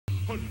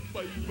And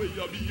by way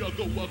of me a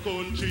go a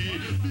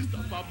country, me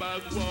stop a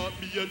bag want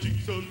me and drink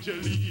some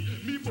jelly.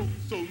 Me book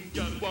some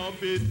girl want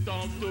fit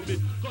talk to me,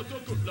 'cause a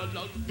good la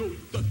like those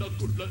and a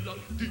good la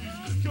like these.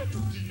 Can't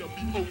put in a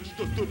me house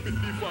just to build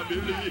the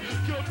family.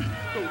 Can't be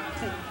no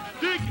fool.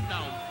 Dig it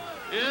down.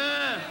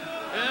 Yeah,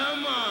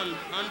 man,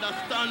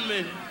 understand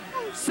me.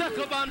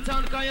 Burro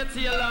Banton, can you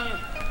see along?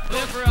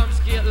 Live from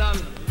skate long.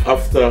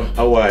 After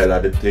a while I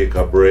did take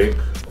a break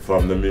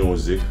from the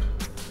music.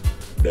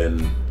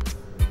 Then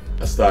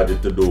I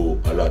started to do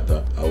a lot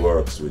of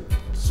works with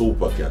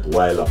Supercat,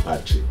 Wild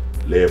Apache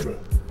label.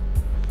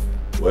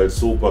 Well,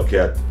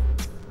 Supercat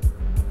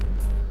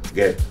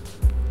get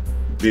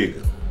big,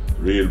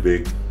 real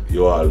big,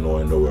 you all know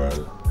in the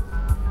world.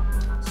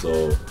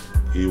 So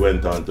he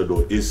went on to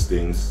do his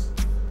things,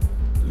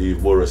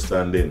 leave Burro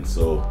standing.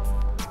 So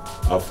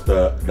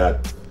after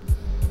that,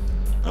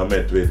 I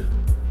met with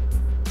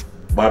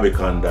Bobby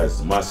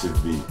Conda's Massive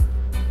B.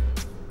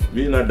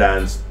 We in a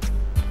dance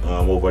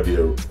over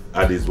there.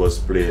 Addis was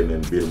playing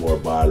in Billmore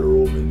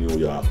Ballroom in New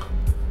York,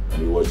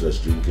 and we was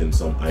just drinking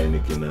some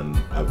Heineken and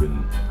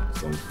having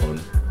some fun.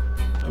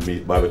 I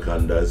meet Bobby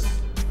Conda's.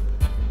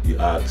 He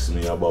asked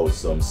me about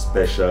some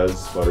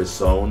specials for his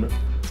sound.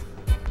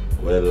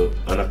 Well,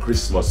 on a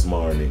Christmas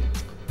morning,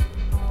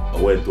 I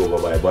went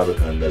over by Bobby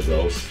Conda's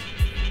house.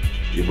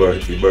 He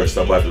burst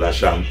a bottle of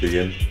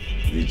champagne.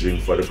 We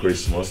drink for the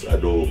Christmas. I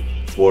do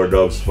 4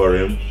 dubs for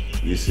him.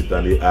 We sit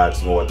and he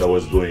asked me what I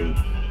was doing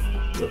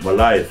with my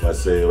life. I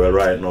say, well,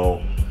 right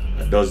now,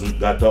 I doesn't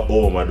got a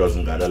home, I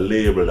doesn't got a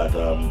label that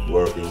I'm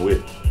working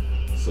with.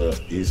 So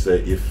he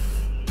said, if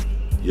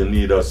you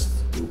need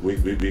us, we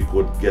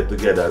could get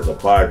together as a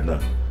partner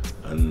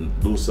and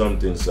do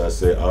something. So I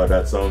say, oh,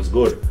 that sounds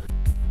good.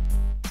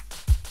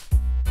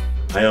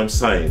 I am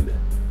signed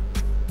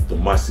to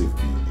Massive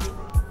B label.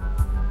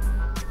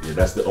 Yeah,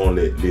 that's the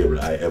only label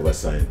I ever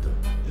signed to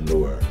in the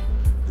world.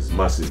 It's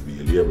Massive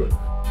B label.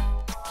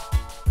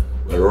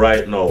 Well,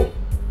 right now,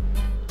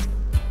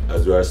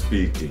 as we are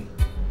speaking,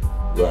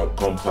 we are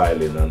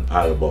compiling an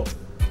album.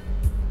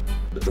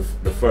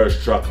 The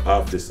first track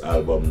of this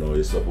album now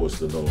you're supposed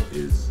to know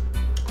is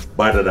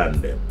Better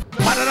Than Them.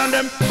 Better than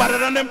them, better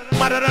than them,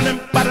 better than them,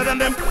 better than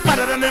them,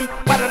 better than them,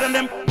 better than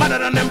them, better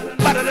than them,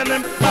 better than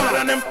them, better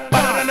than them,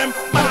 better than them,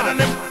 better than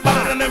them,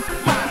 better than them,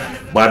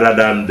 Better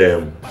Than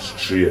Them,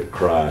 straight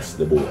across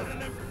the board.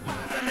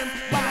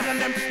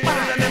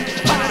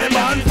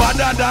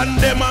 Better than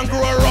them and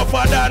grow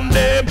rougher than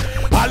them.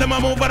 All them a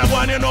move for the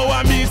one, you know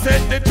what me set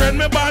the trend.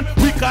 Me born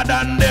wicker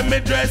than them, me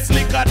dress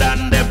slicker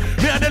than them.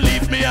 Me are the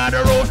leaf, me are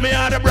the road, me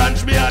are the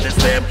branch, me are the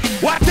stem.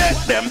 What take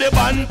them, the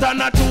Banton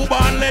a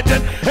 2-born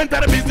legend.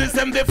 Enter the business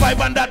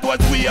 75 and that was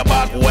way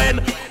back when.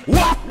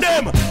 What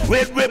them,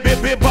 with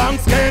baby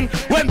banks gang.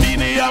 When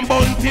Beanie and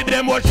Bounty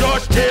them was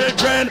just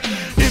children.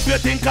 If you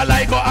think I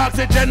like go ask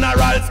the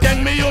generals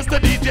gang. Me used to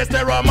DJ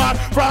Steroma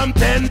from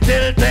 10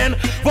 till 10.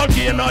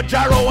 Volcano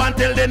Jarrow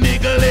until the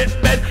niggle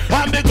it bed.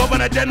 I'm the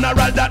governor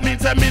general, that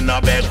means I'm in no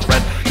best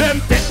friend.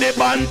 Them take the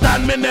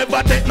Banton, me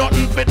never take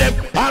nothing for them.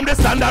 I'm the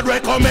standard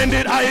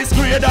recommended highest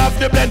grade of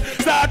the blend.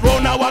 Start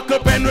round a walk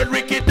up pen with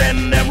Ricky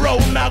 10, them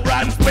round a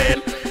grand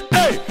spin.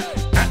 Hey,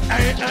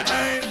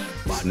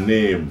 It's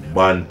named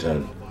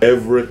Banton.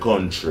 Every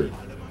country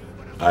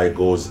I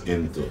goes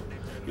into,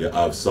 you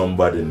have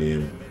somebody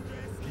named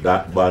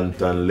that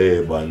Banton,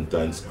 Lay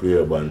Banton,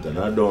 Square Banton.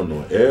 I don't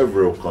know.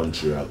 Every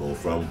country I go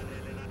from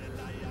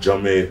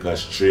Jamaica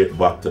straight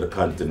back to the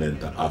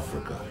continent of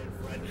Africa.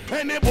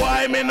 Any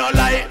boy me no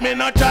like, me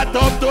no chat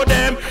up to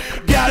them.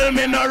 Girl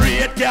me no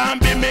rate, can't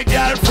be me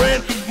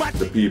girlfriend.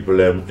 The people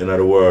in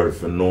the world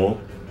for know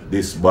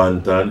this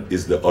Banton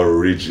is the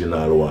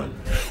original one.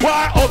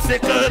 War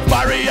obstacles,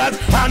 barriers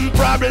and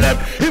problems.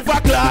 If a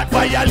clot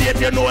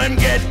violate, you know him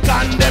get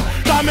condemned.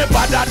 Come me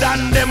better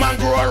than them and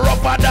grow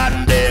rougher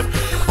than them.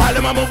 All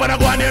them a move and a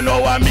go and you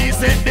know what me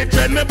set the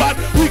trend. Me bad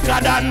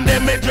wicker than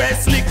them, me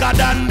dress slicker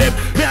than them.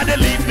 Me are the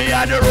leaf, me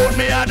are the road,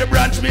 me are the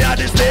branch, me are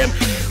the stem.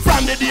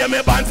 From the day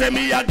me band say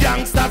me a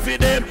gangster for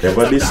them.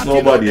 Never diss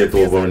nobody yet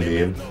over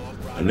name.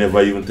 I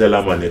never even tell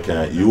a man you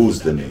can't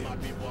use the name.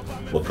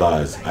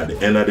 Because at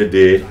the end of the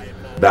day,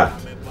 that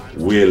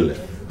will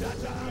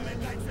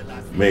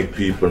make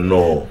people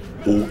know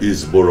who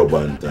is Burro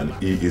Banton.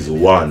 He is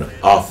one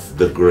of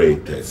the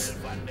greatest,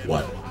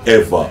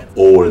 whatever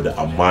hold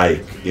a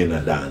mic in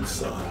a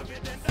dancehall.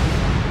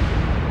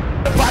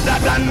 Better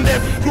than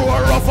them, grow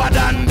rougher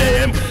than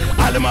them.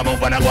 All them a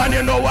move and a go and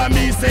you know what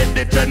me said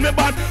the trend. Me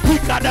born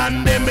wicker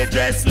than them, me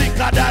dress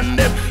slicker than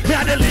them. Me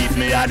are the leaf,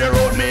 me are the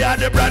road, me are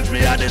the branch,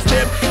 me are the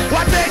stem.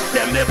 What make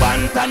them the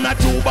Banton a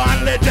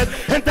 2-born legend.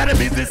 Enter the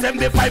business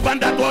 75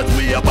 and that was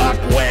way back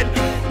when.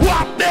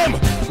 What them,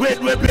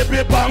 with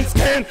baby banks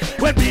can.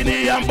 When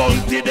Beanie and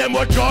Bounty them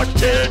were just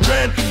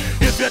children.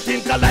 If you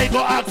think I like go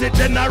ask the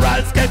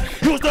generals can.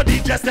 Use the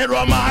DJ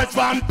Steroma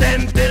from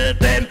 10 till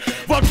 10.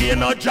 Forget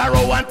no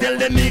jarrow until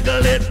the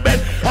niggle it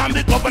bend. I'm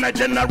the governor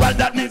general,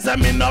 that means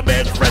I'm in no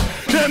bed friend.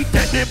 Them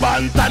take the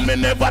Banton, me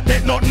never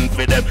take nothing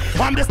for them.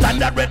 I'm the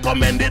standard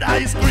recommended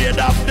ice grade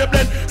of the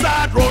blend.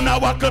 Start round a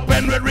wackle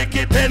pen with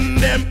Ricky ten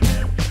them.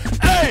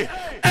 Hey,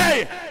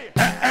 hey,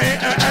 hey, hey,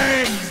 hey,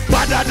 hey.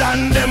 Badder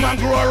than them and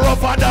grow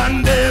rougher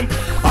than them.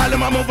 All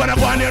them a move and a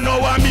go and you know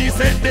what me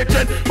set the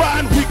trend.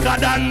 Born weaker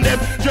than them,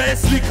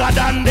 dress slicker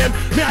than them.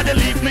 Me a the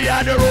leaf, me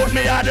a the road,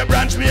 me a the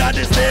branch, me a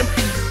the stem.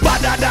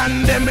 Badder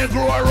than them, me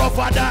grow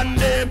rougher than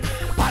them.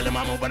 All them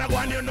a move and a go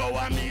and you know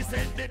what me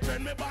set the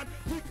trend. Me born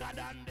weaker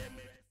than them.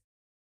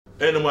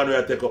 Any man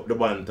who take up the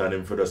Banton,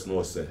 him for just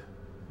know say,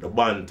 the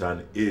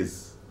Banton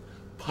is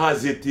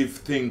positive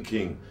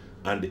thinking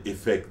and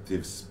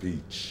effective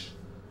speech.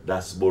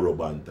 That's Burro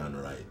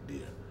Banton right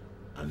there.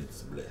 And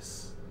it's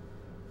blessed.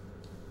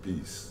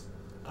 Peace.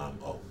 I'm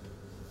out.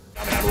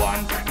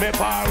 Phenomenon 1, me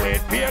par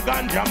with beer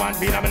ganja man.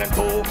 Phenomenon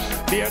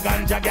 2, beer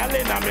ganja gal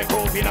in me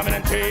crew.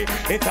 Phenomenon 3,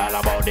 it's all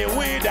about the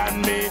weed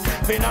and me.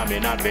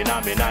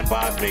 Phenomenon,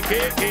 pass me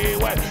KK.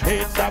 Well,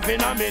 it's a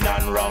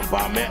phenomenon round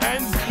for me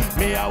ends.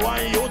 Me I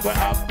want you to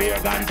have beer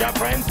ganja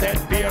friends.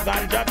 Set beer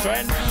ganja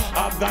trend,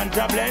 have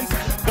ganja blends.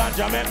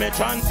 Ganja make me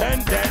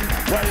transcendent.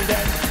 Well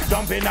then,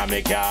 jump in a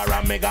me car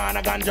and me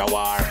gonna ganja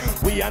war.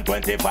 We and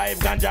 25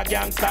 ganja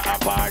gangsta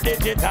apart.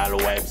 Digital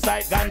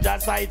website, ganja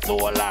site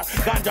solar.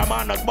 Ganja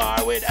man not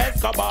bar with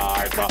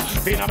Escobar. So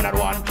phenomenon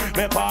 1,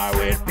 me par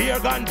with beer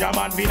ganja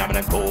man.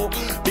 Phenomenon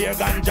 2, beer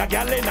ganja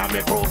gal in a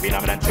me crew.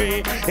 Phenomenon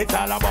 3, it's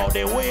all about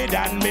the weed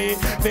and me.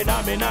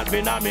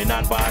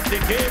 Phenomenon, pass the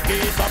KK.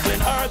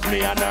 Suppling earth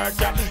me a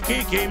nurture,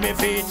 Kiki me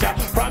feature.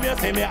 From you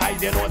see me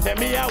eyes, you know say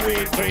me a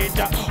weed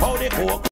creature. How the coke